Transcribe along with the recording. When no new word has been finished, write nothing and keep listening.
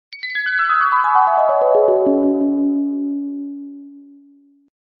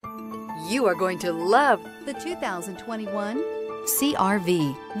You are going to love the 2021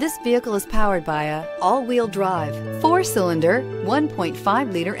 CR-V. This vehicle is powered by a all-wheel drive, 4-cylinder,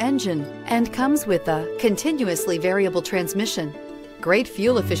 1.5-liter engine and comes with a continuously variable transmission. Great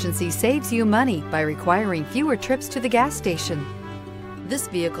fuel efficiency saves you money by requiring fewer trips to the gas station. This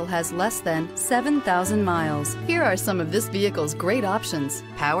vehicle has less than 7,000 miles. Here are some of this vehicle's great options: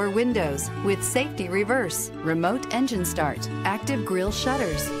 power windows with safety reverse, remote engine start, active grille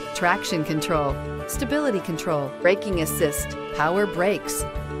shutters, traction control, stability control, braking assist, power brakes.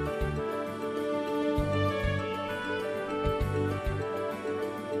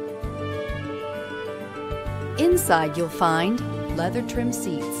 Inside you'll find leather trim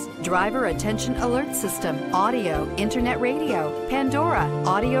seats, driver attention alert system, audio, internet radio, Pandora,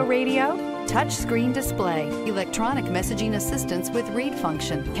 audio radio, touchscreen display, electronic messaging assistance with read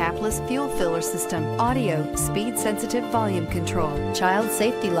function, capless fuel filler system, audio, speed sensitive volume control, child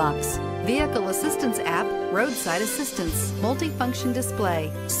safety locks, vehicle assistance app, roadside assistance, multifunction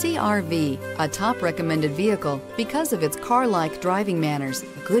display. CR-V, a top recommended vehicle because of its car-like driving manners,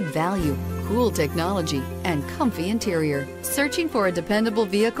 good value, cool technology, and comfy interior. Searching for a dependable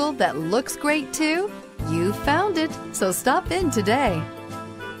vehicle that looks great too? You found it, so stop in today.